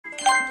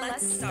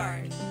Let's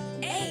start.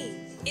 A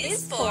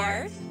is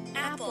for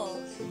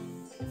apple.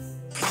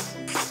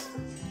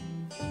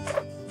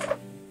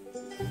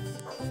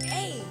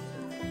 A,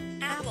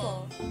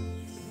 apple.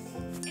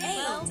 A,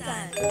 well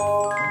done.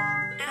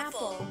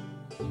 Apple.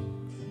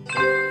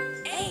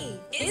 A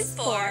is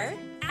for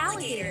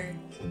alligator.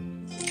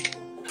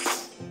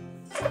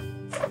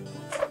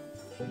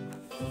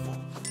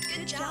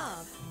 Good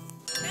job.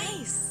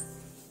 Nice.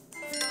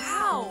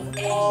 Wow.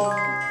 A,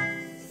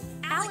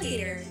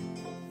 alligator.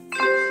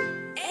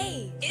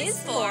 A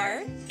is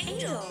for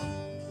angel.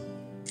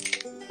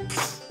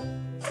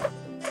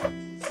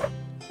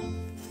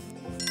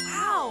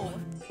 Wow.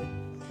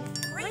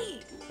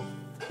 Great.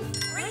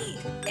 Great.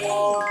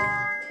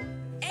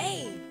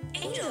 A,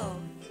 angel.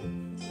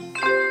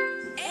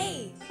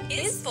 A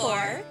is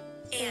for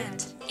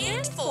ant.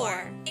 Ant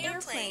for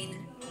airplane.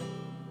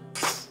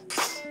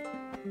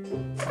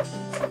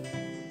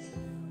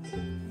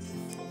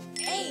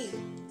 A,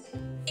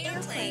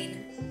 airplane.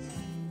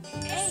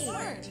 A,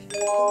 smart.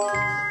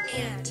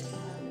 Ant,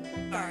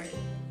 bird.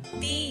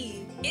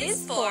 B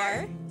is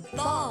for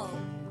ball.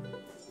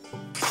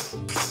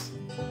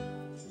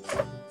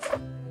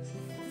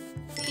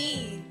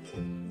 B,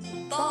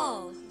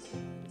 ball.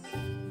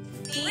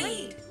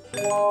 B,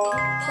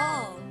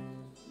 ball.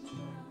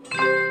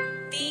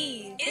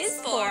 B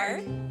is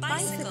for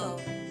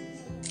bicycle.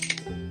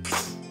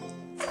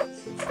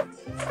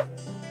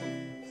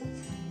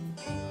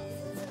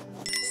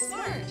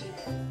 Smart.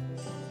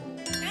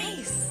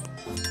 Nice.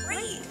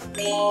 Great. B,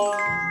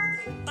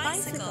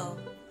 bicycle.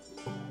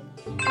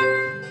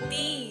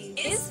 B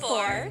is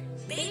for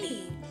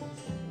baby.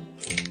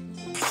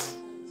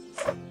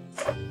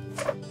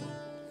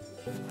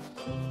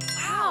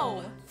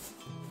 Wow.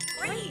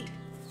 Great.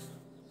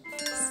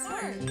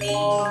 Smart. B,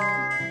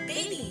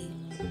 baby.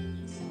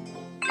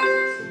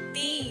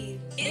 B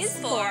is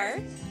for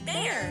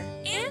bear.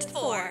 And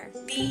for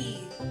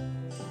B.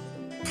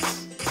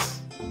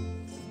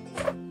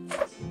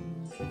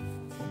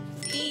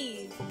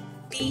 B,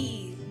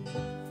 B.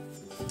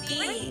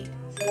 Great.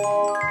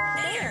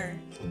 Bear.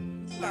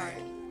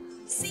 Bird.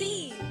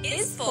 C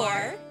is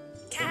for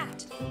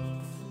cat.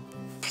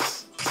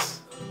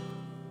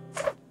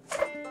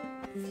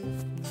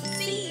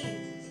 C,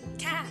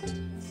 cat.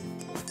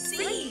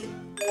 C,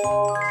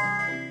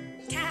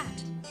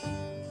 cat.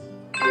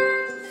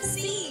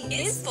 C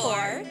is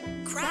for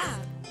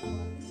crab.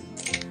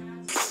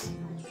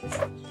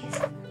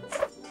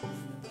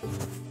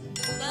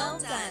 Well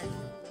done.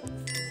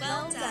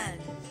 Well done.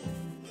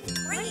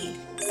 Great.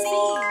 C,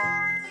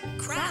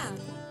 crab.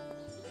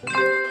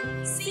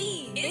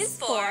 C is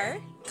for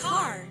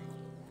car.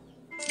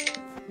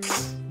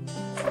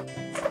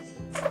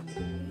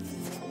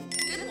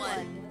 Good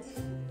one.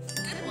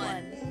 Good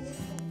one.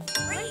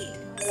 Great.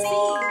 C,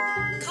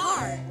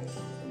 car.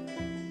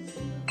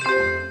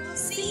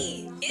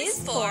 C is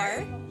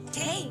for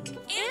cake.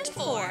 And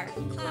for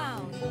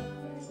clown.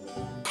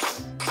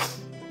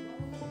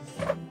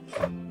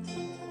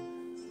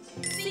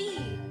 C,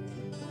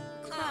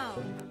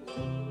 clown.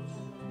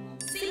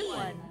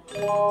 C1,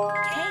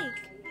 cake.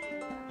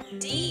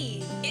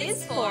 D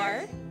is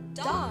for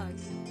dog.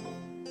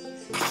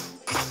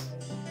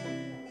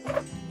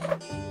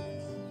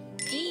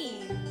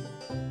 D,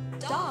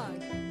 dog.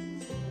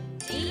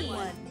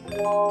 D1,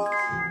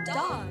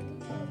 dog.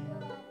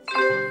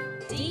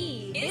 D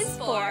is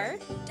for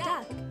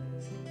duck.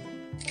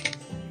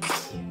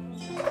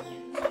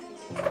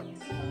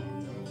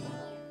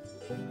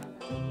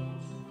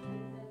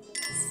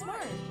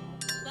 Smart.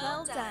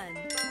 Well done.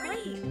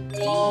 Great. D,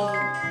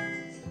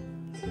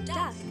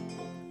 duck.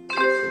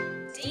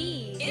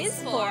 D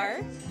is for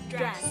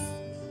dress.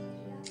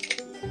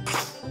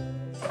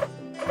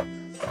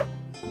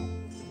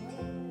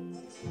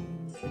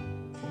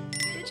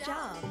 Good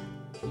job.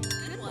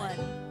 Good one.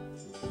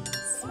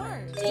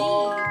 Smart. D,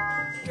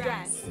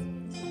 dress.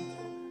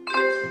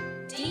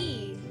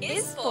 D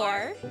is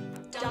for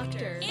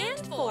doctor. And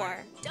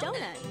for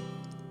donut.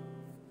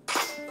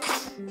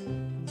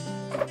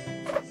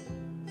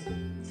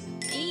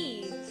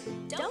 D,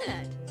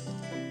 donut.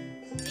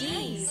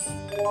 D's,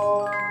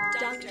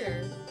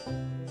 doctor.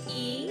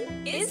 E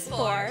is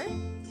for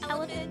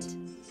elephant.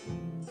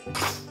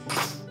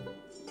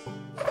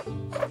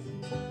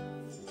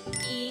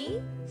 E,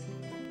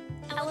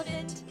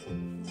 elephant.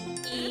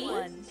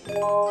 E1,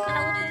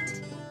 elephant.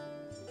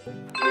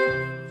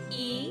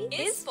 E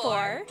is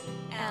for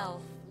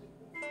elf.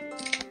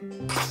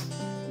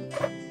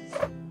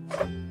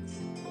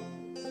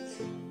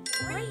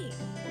 Great.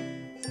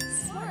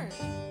 Smart.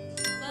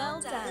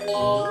 Well done. E,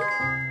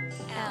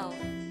 elf.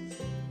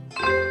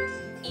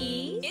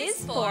 E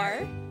is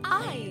for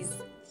eyes.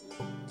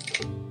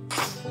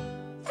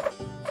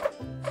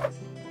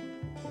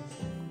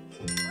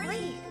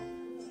 Great.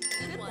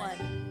 Good one.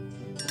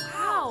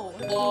 Wow.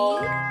 E,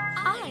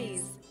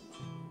 eyes.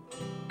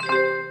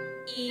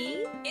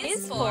 E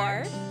is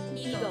for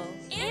eagle.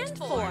 And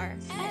for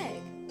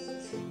egg.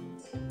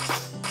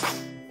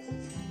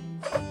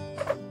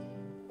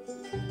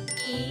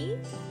 E,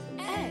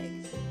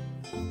 egg.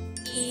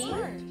 E,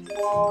 smart.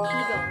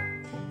 Eagle.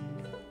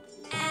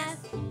 F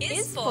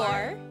is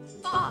for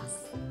Fox.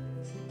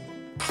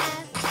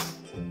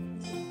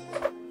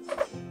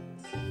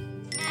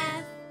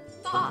 F,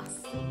 Fox.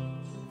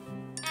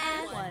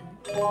 F, One.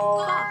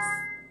 Fox.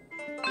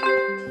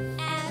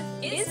 F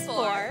is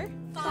for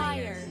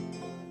Fire.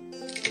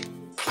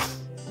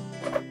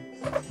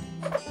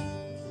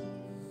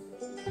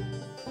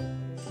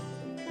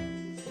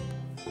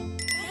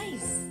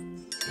 Nice.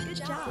 Good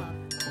job.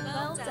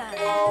 Well done.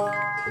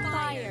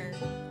 Fire.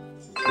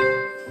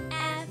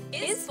 F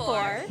is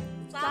for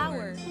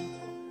Flower.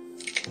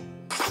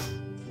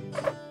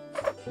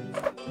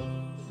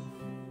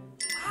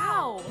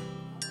 Wow.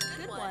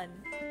 Good one.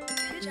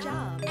 Good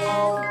job.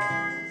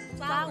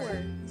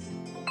 Flower.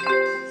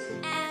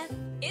 F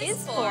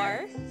is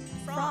for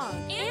Frog.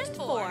 and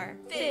for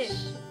Fish.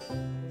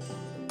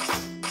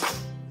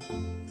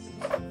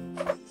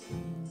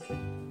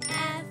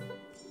 F,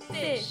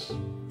 Fish.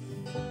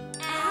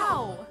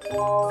 Ow.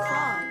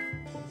 Frog.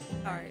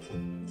 Alright.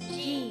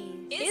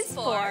 G is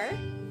for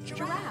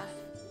Giraffe.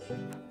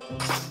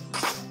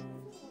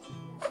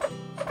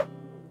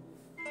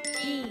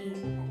 G.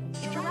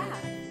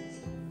 Giraffe.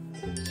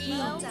 G.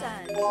 Well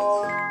done.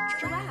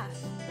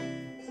 Giraffe.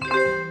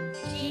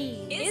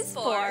 G is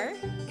for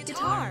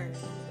Guitar.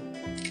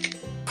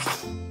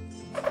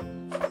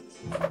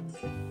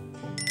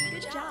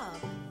 Good job.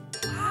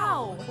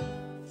 Wow.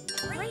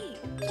 Great.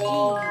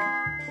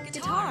 G.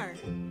 Guitar.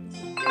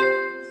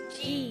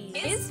 G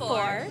is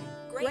for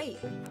Great.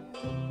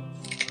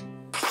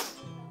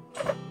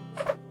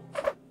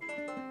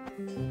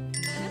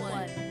 Good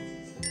one.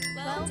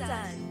 Well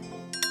done.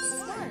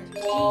 Smart.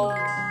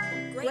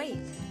 G. Great.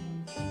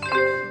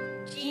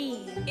 G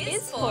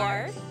is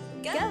for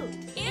Goat.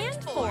 and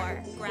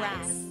for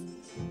grass.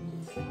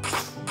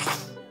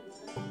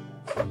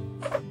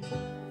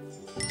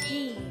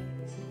 G.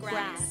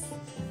 Grass.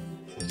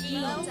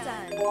 G. Well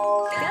done.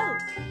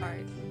 Goat.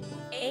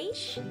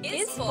 H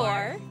Is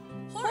for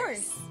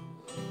Horse.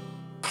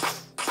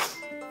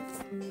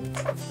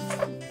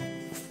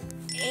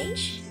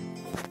 H.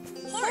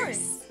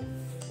 horse.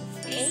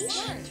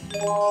 H.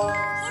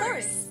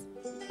 Horse.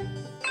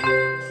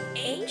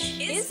 H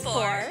Is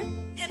for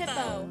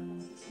Hippo.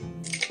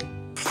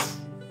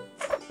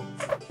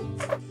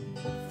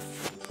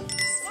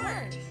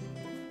 smart.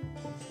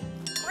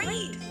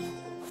 Great.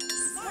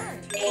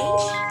 Smart.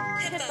 H.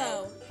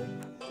 Hippo.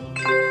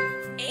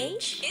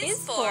 H Is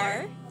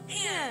for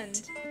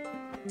hand.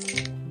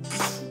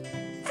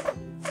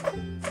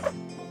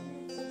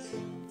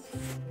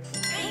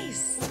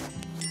 Nice.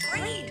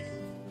 Great.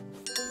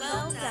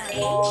 Well done.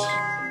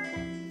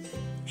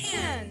 H.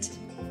 Hand.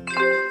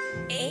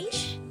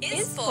 H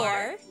Is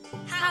for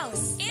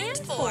house and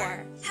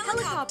for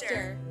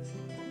helicopter.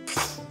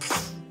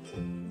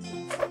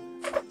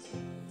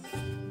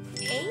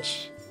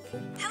 H.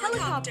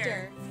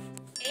 Helicopter.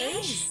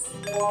 H.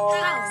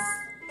 House.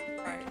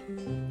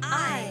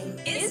 I.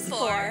 Is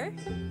for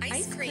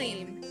ice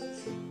cream.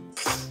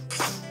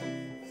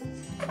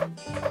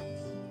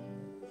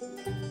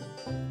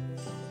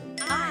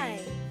 I.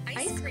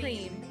 Ice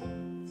cream.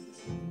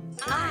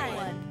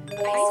 I.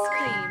 Ice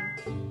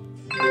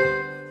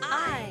cream.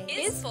 I.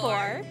 Is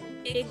for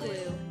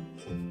Igloo.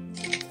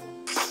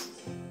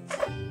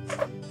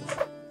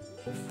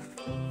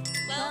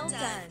 well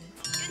done.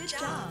 Good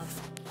job.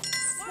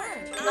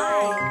 Smart.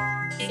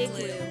 I.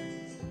 Igloo.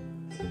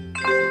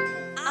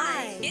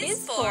 I.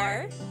 Is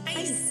for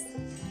ice.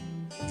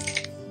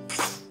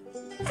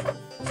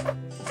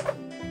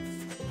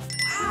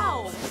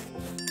 Wow.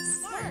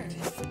 Smart.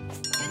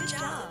 Good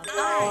job.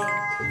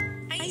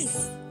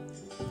 Ice.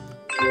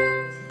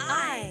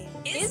 I.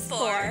 Is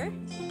for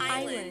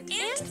island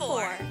and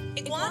for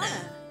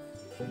iguana.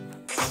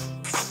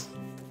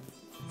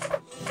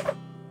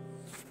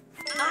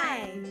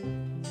 I.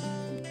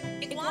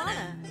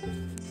 Iguana.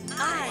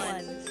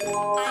 I.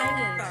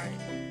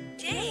 Island.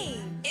 J.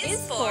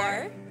 Is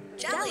for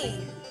jelly.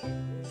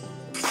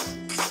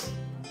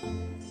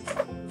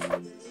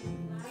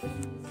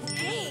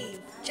 J.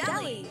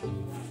 Jelly.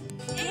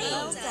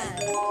 Well done.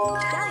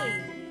 Jelly.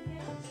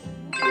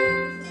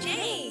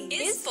 J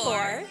is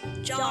for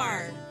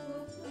jar.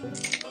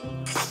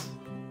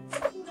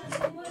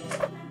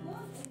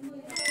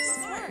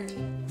 Smart.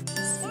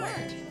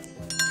 Smart.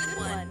 Good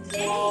one. J.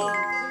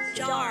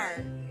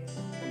 Jar.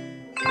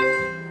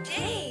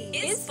 J.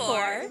 Is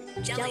for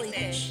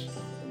jellyfish.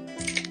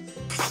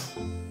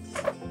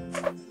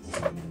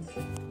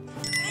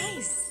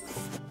 Nice.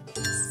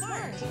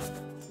 Smart.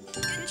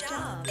 Good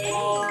job. J.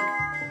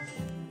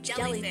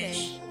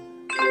 Jellyfish.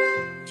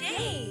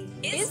 J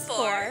is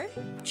for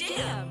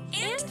jam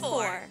and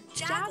for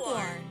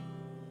jaguar.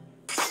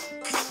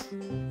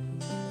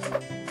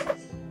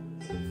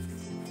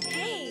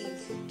 J.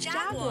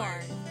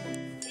 Jaguar.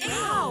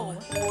 Ow.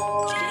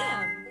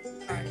 Jam.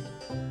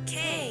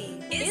 K.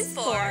 Is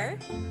for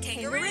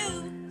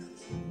kangaroo.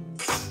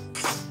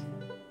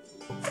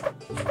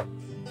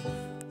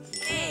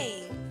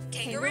 K.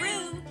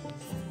 Kangaroo.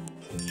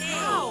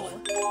 Ow.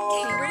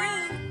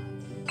 Kangaroo.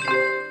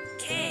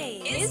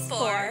 K. Is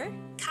for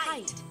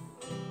kite.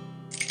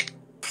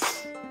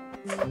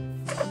 Smart.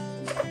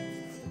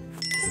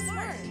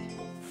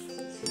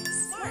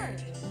 Smart.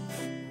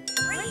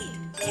 Great.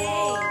 K.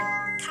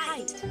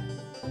 Kite.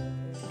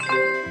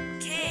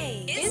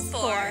 K is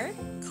for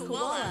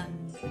koala.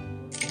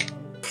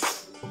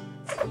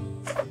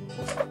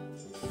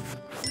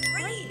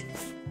 Great.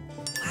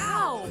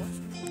 Wow.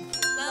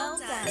 Well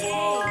done. K.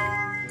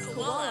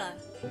 Koala.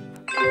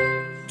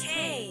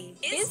 K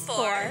is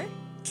for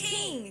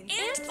king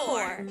and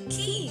for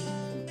key.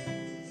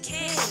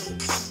 K.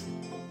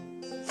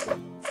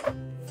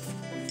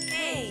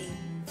 K.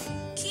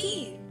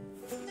 Key.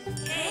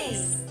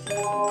 Case.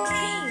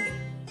 King.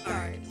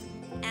 Bird.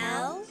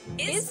 L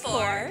is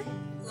for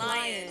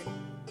lion.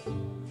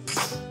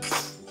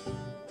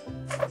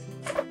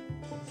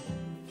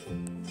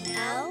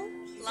 L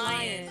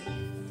lion.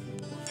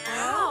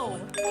 Ow.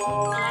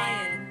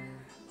 Lion.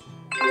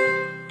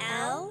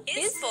 L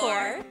is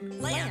for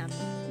lamp.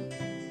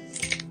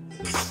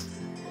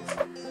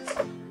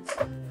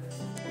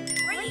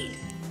 Great.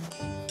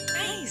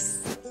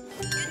 Nice.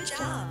 Good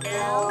job.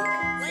 L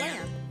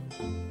lamp.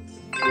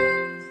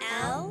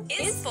 L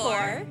is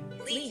for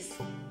leaf.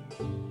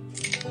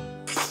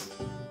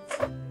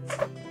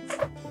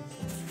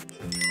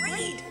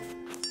 Great.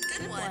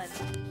 Good one.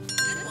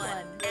 Good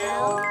one.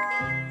 L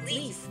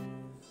leaf.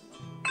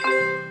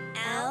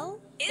 L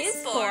is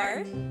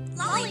for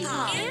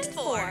lollipop. and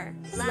for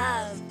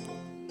Love.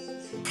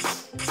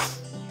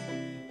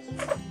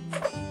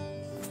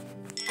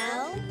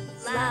 L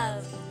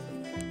love.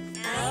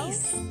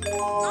 Nice.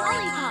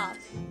 Lollipop.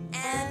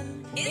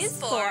 M is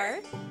for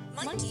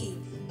monkey.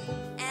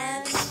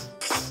 M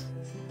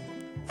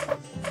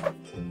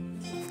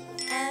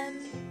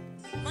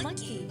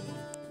monkey.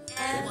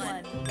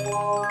 M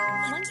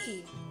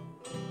monkey.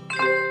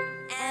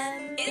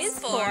 M is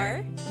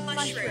for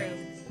mushroom.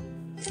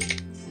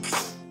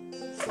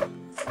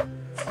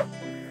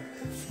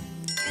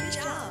 Good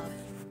job.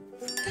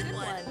 Good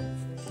one.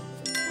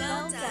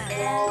 Well done.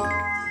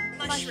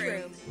 M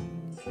mushroom.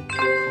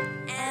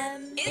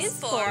 M is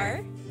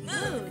for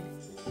moon.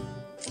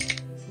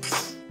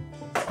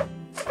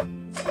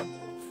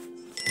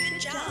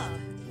 Good job.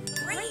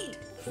 Great.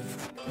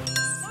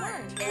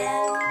 Smart.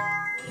 M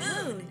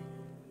moon.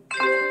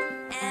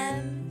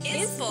 M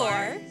is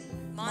for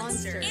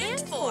monster.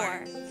 and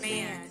for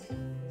Man.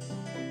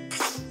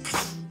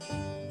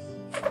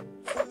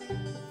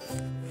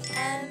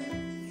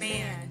 M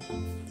man.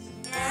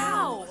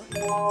 Ow.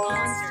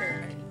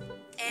 Monster.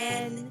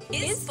 N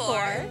is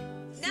for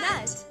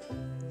nut.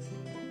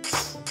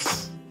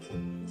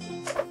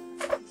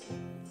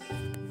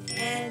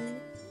 N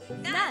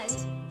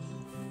nut.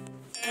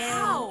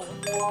 Ow.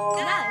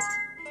 Nut.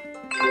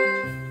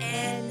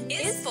 N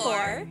is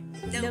for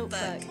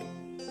notebook.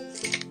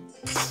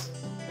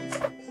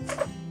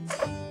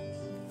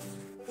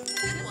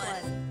 Good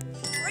one.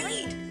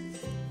 Great.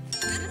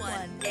 Good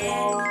one.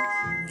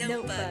 N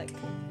notebook.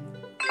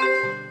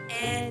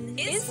 N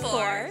is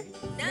for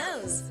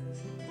nose.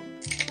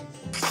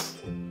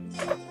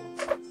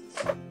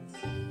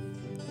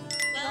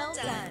 Well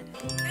done.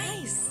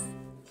 Nice.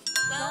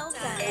 Well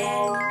done.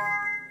 N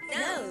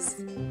nose.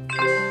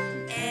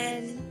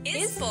 N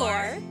is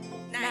for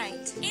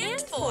night.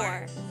 and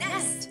for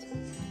Nest.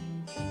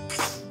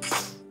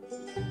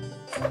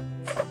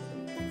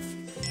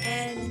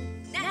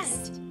 N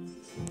nest.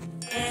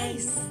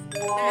 Nice.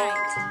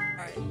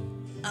 Night.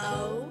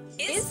 O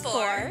is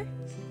for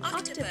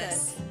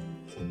octopus.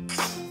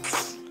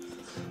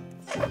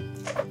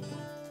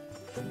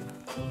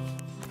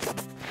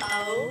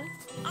 O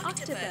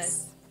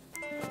octopus.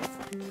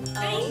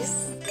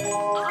 Nice.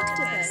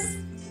 Octopus.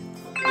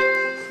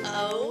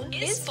 O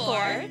is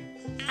for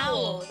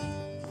owl.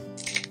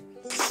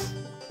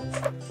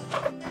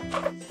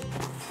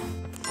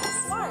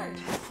 Smart.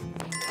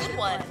 Good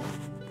one.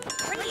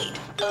 Great.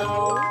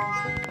 O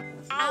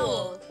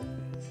owl.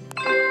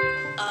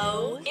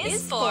 O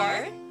is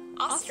for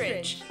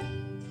ostrich.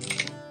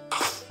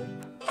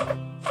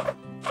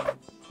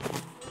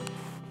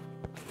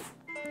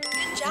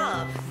 Good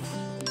job.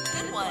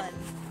 Good one.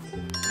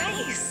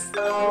 Nice.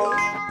 O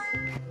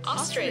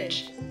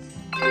ostrich.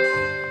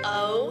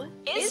 O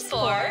is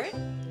for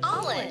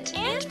omelet.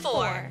 and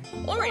for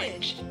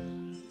Orange.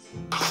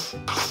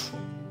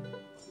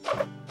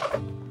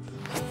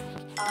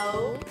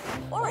 O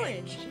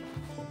orange.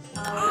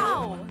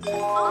 O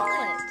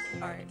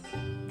omelet.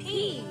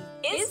 P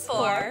is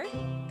for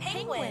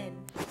penguin.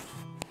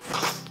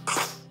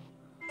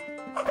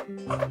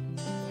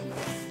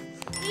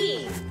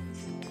 P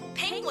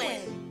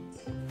penguin.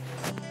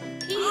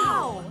 P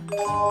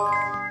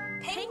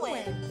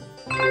penguin.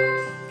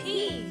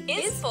 P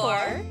is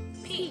for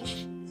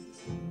peach.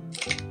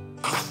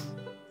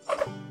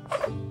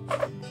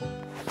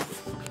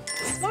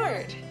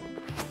 Smart.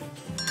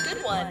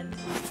 Good one.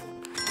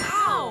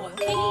 Ow.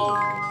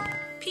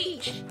 P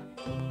peach.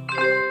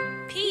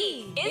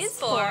 P is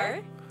for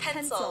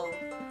pencil.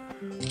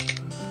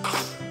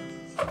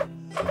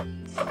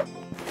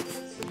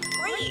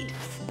 Great.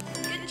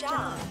 Good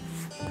job.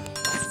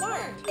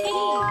 Smart. P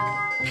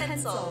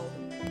pencil.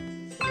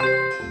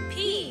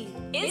 P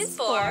is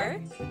for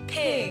for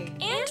pig.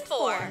 and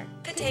for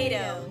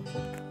Potato.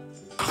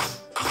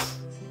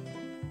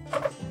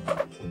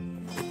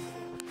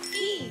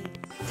 P.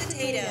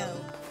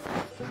 Potato.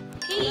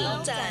 P.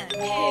 Well done,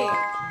 pig.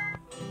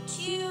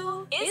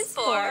 Q is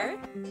for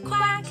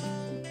quack.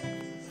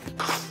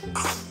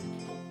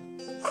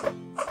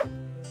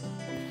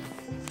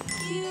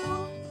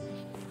 Q.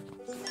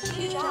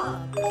 Good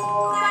job.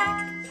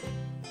 Quack.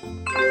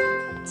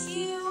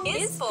 Q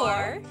is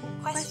for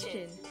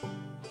Question.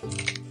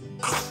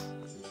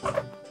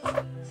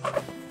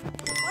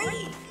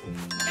 Great.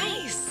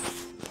 Nice.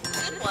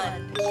 Good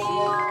one.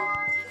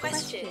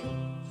 Question.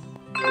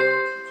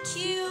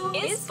 Q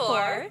is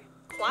for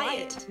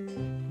Quiet. Good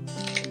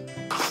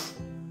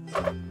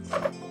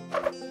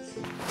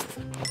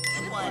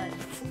one.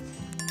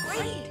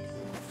 Great.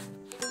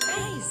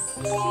 Nice.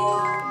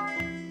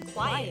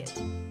 Quiet.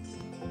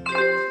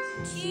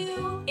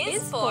 Q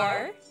is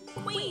for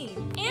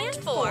Queen. and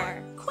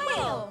for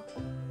Quail.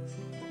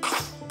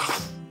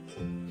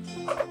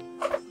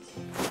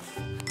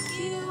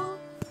 Q.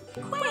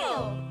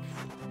 Quail.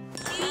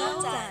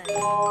 Well Q done.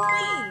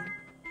 Queen.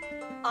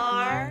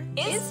 R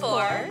is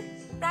for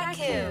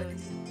Raccoon.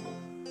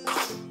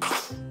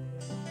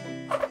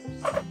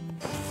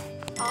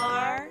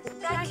 R.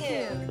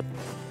 Raccoon.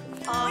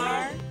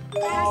 R.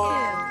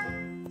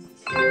 Raccoon.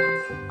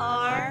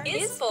 R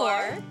is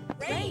for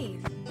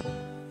Rain.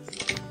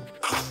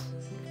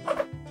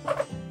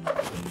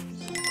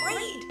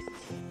 Great.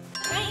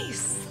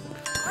 Nice.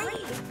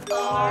 Great.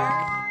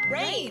 R.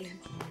 Rain.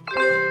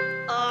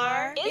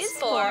 R is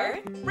for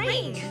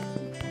Ring.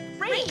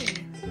 Rain.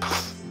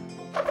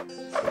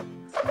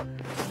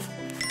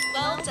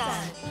 well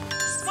done.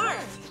 Smart.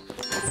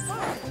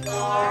 Smart.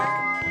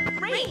 R.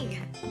 Ring.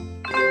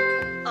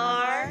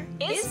 R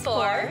is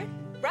for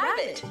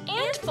Rabbit.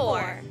 and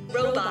for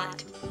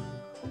Robot.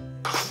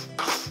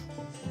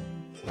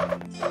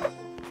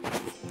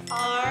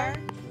 R.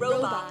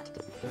 Robot.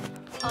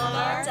 Well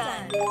R.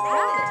 done.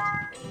 Rabbit.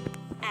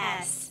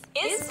 S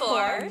is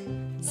for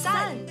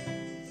Sun.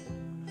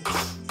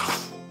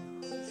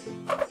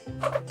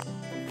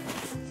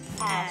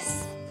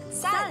 S.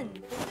 Sun.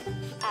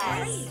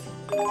 S.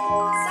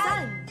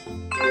 Sun.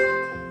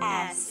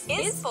 S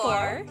is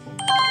for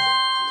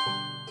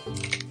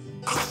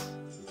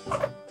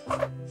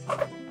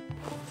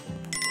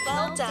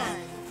Well done.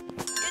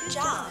 Good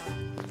job.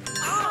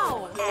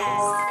 Wow.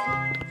 S.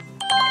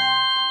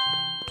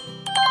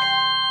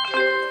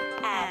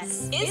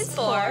 S is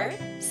for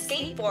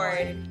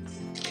Skateboard.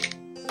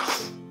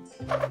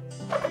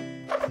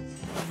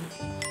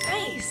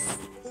 Nice.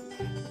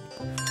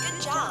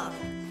 Good job.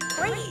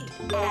 Great.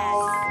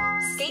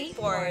 S.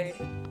 Skateboard.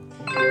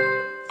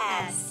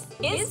 S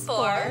is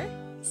for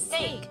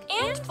Snake.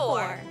 and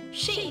for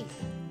Sheep.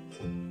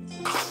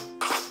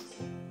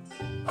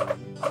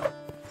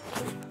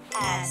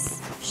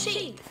 S.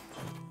 Sheep.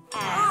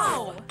 S.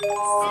 Wow.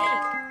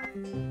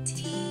 Snake.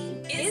 T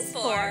is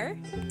for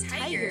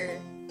Tiger.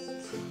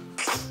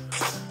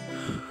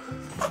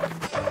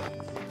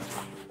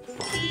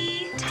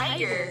 T.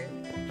 Tiger.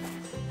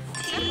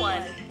 Good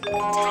one.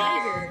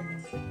 Tiger.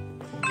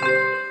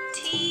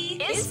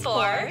 T is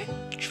for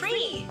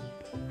Tree.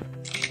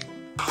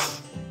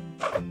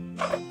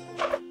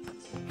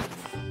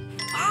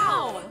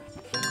 Wow.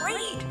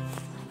 Great.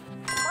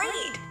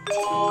 Great.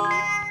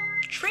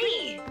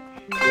 Tree.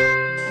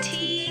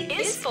 T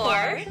is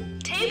for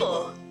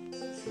Table.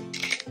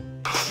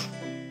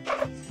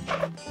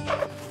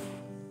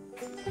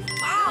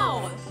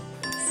 Wow.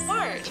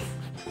 Smart.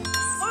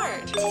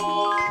 Smart.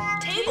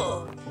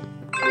 Table.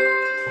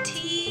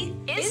 T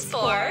is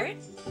for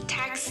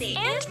Taxi.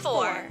 and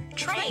for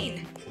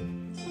Train.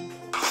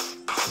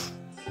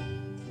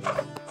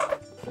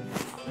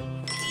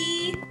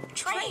 T.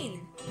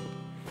 Train.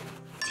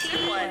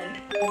 T. One.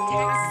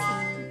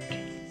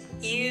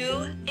 Taxi.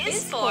 U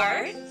is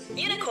for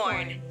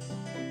Unicorn.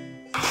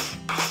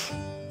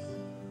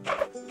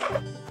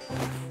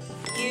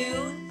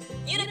 U.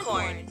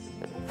 Unicorn.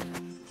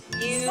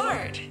 U.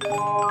 Smart.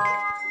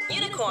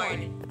 Unicorn.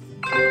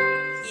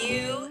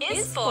 U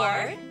Is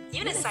for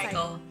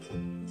unicycle.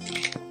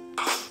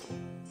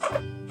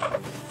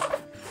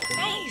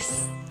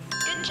 Nice.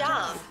 Good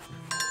job.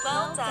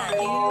 Well done.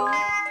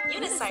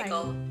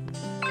 Unicycle.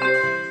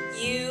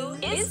 U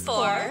Is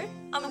for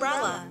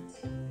umbrella.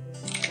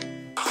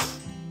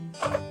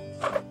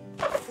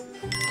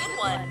 Good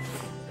one.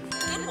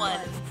 Good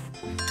one.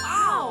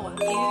 Wow.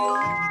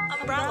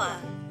 Umbrella.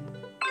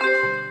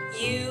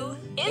 U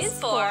Is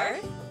for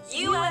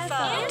UFO.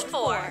 and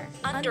for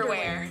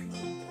Underwear.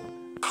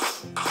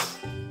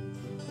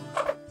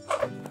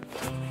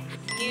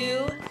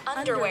 U.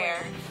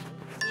 Underwear.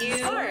 U.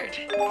 Smart.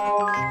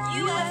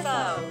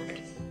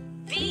 UFO.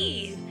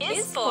 V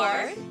is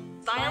for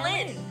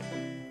violin.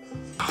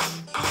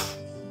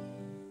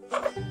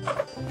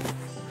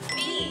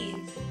 V.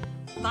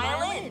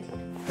 Violin.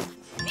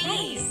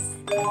 V's.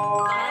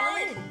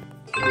 Violin.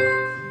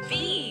 V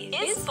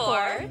is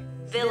for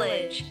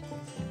village.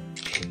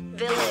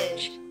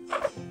 Village.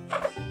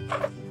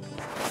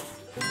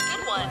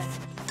 Good one.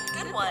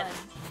 Good one.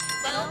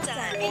 Well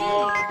done.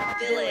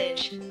 V.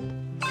 Village.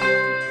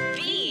 V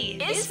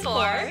is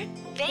for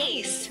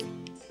vase.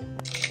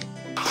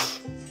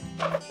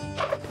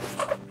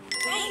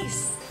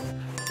 Vase.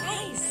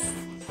 Vase.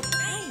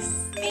 Vase.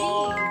 V.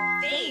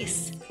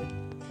 Vase.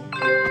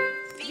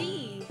 V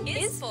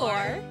is for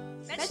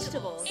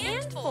vegetables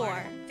and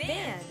for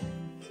van.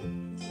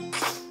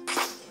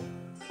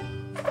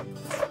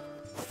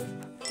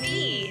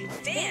 V.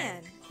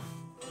 Van.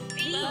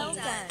 V. Well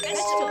done.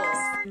 Vegetables.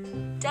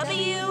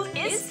 W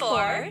is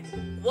for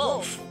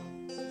wolf.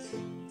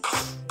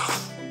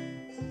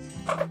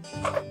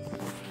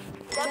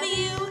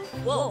 W.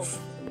 Wolf.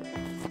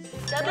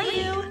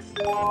 W.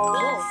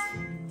 Wolf.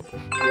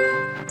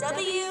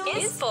 W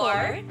is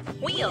for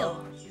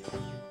wheel.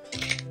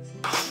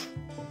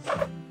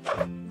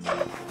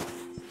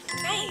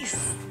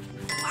 Nice.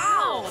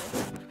 Wow.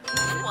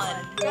 Good one.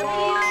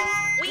 W.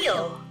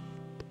 Wheel.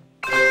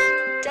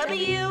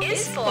 W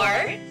is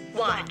for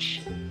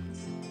watch.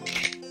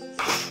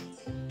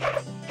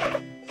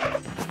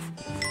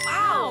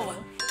 Wow.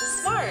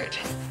 Smart.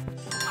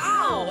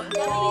 Wow.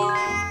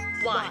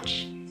 W.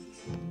 Watch.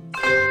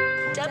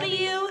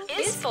 W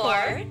is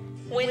for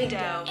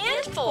window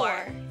and for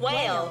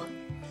whale.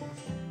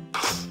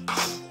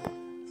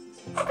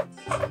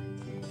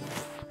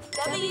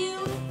 W.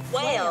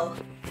 Whale.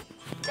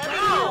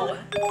 W.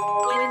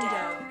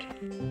 Window.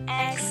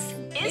 X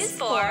is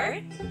for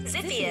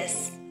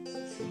Xiphias.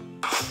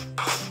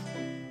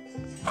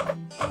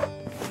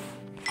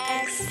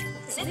 X.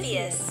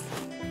 Xiphias.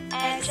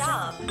 X.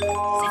 Job.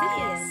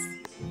 Xiphias.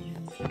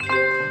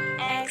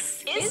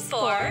 X is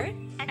for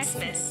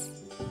Xmas.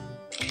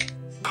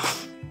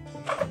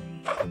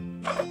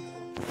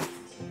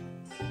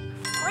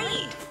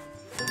 Great.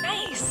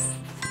 Nice.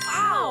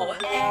 Wow.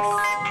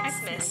 X.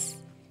 Xmas.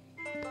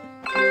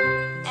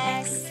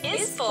 X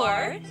is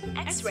for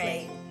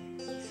X-ray.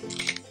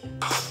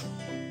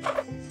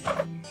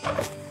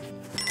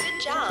 Good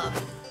job.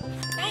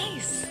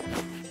 Nice.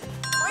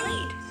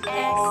 Great.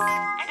 X.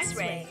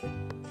 X-ray.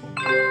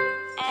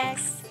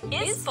 X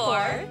is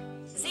for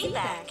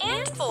Z-back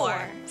and for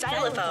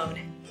xylophone.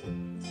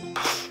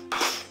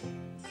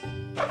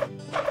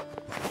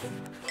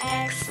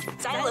 X.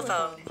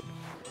 Xylophone.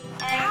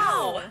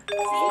 Ow.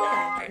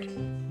 Z-back.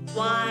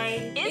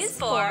 Y is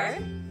for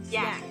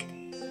yak.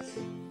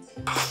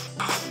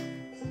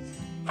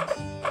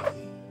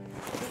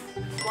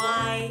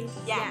 Y.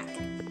 Yak.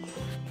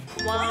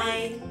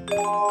 Y.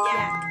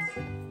 Yak.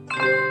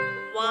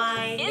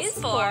 Y is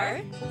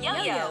for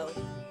yo-yo.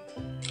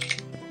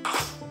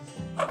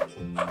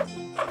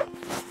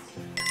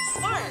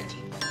 Smart.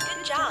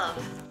 Good job.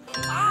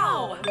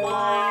 Wow.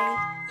 Y.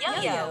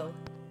 Yo-yo.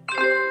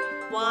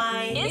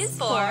 Y is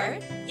for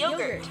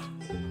yogurt.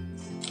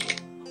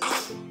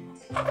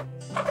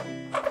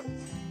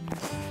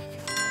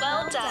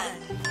 Well done.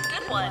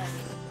 Good one.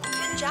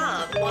 Good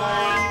job.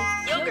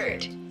 Y.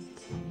 Yogurt.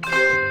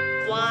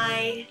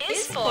 Y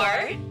is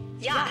for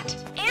yacht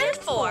and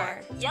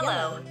for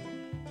yellow.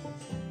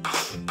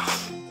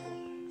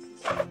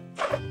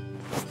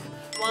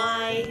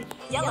 Y.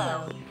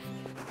 Yellow.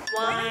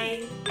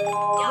 Y.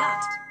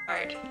 Yacht.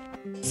 Art.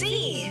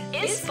 Z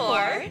is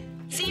for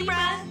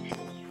zebra.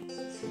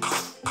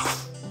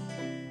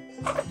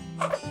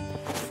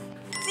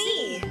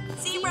 Z.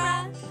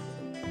 Zebra.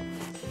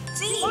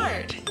 Z.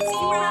 Smart.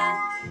 Zebra.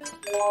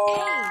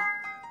 A.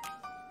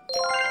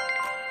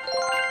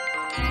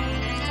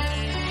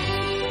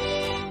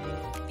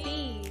 B.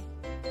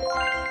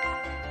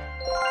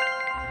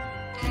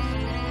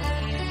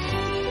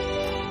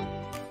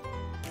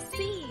 C.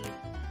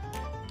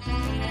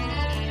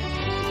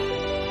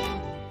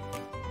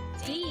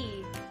 D.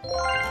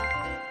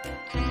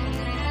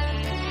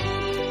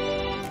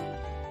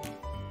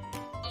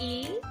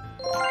 E.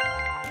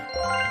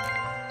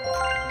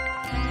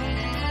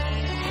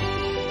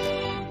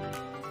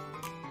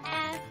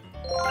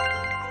 F.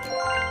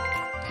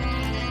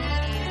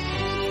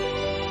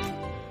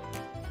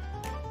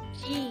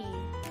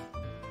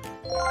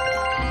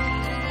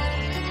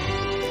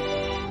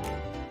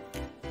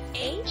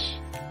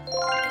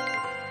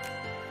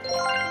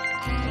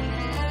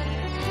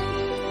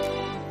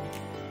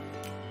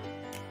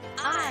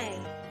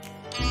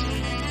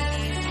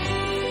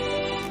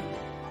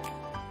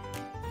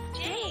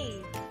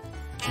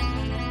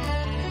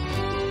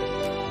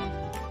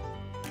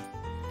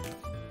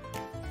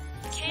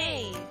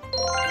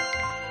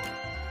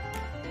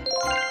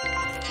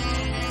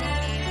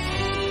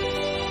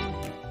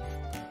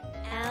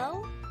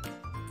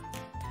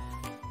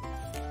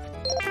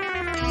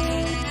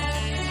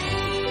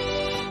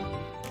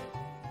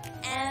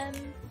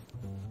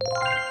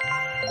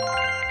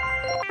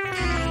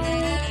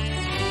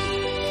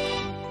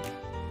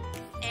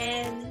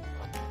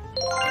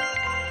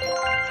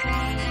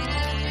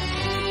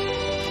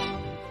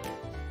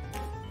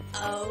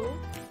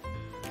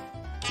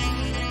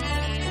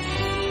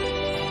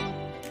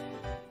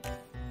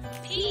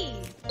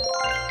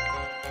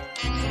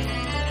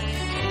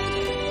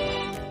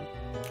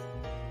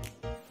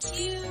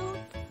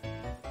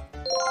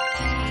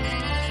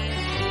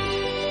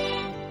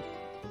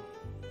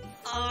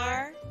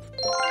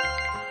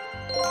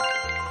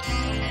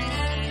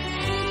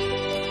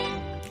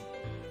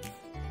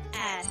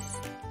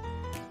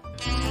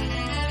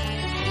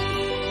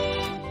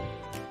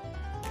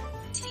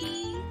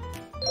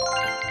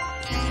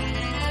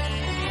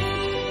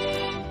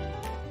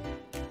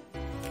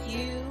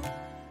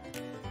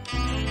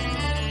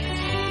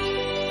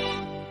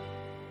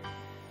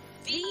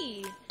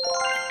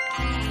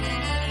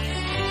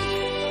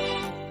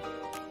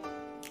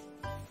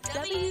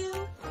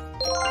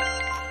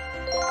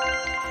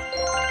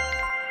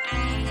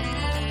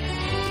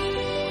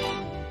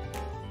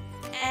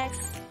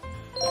 X,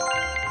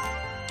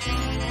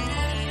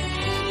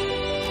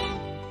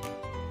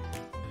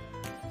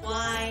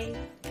 Y,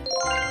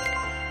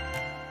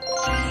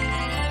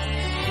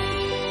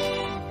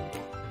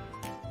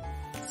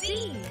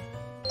 Z,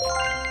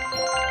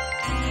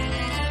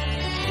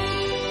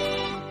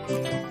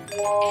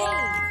 A,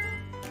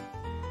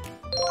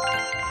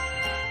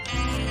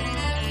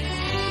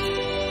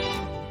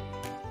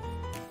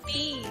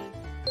 B,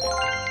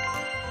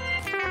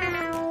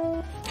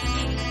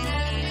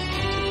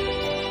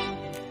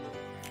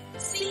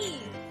 C,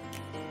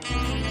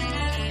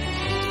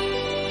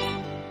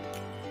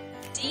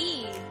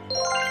 D,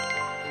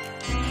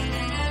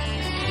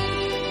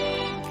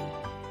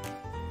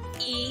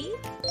 E,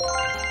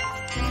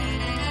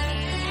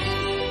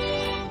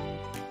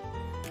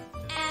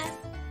 F,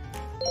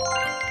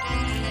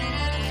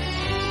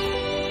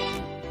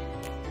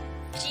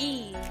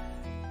 G,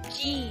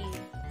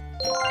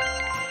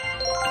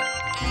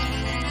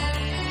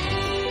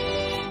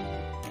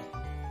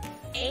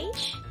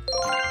 H,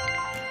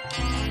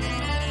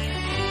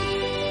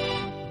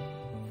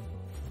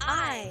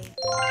 I,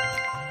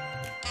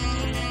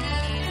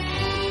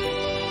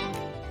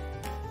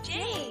 J,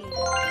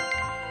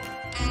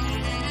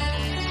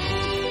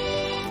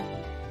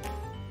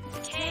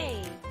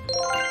 K,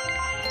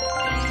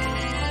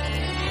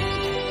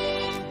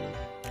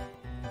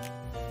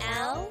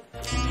 L,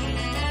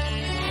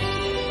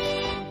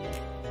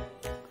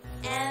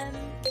 M,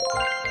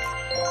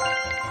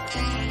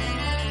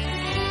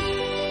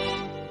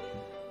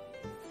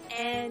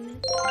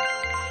 N,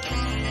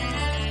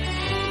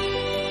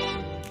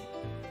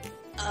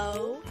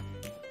 O,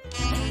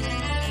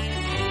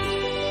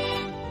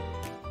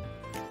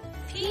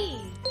 P,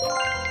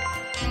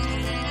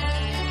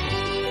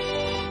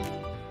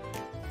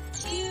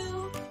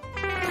 Q,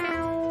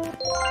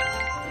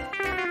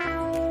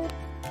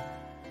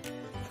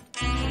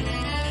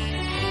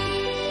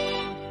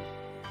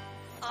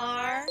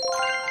 R,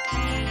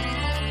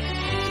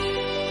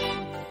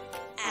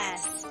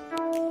 S,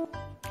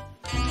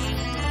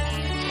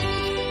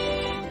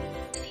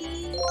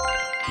 T,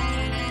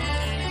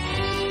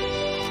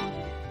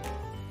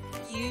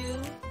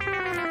 U,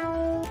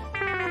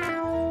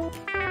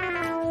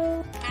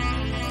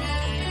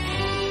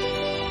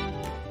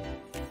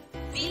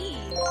 V,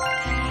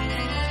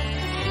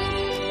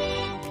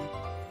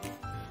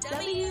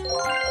 W,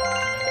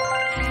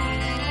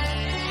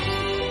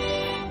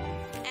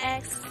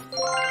 X,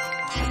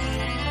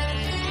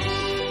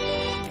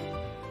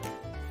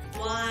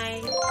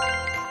 Y,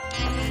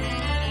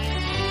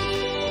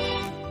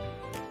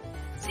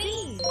 Z,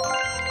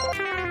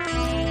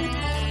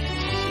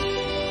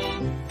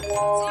 0,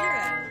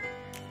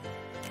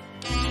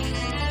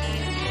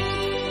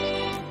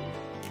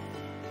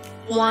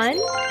 1,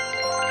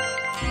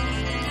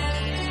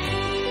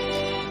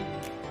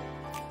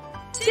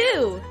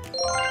 2,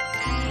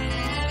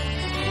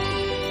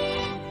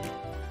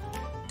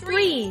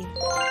 3,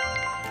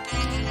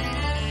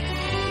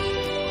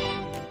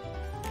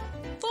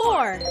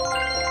 4,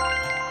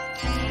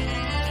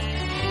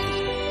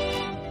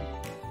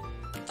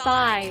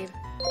 5,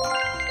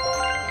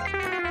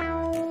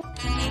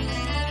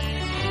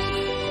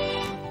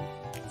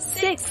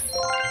 6,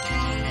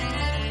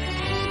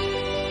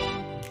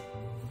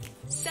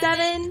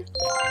 7,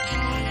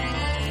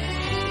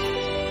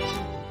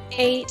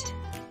 8,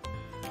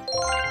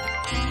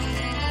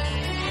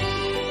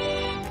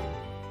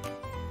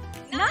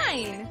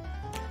 9,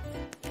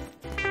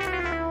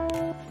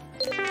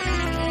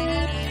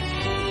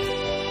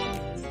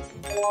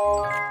 1,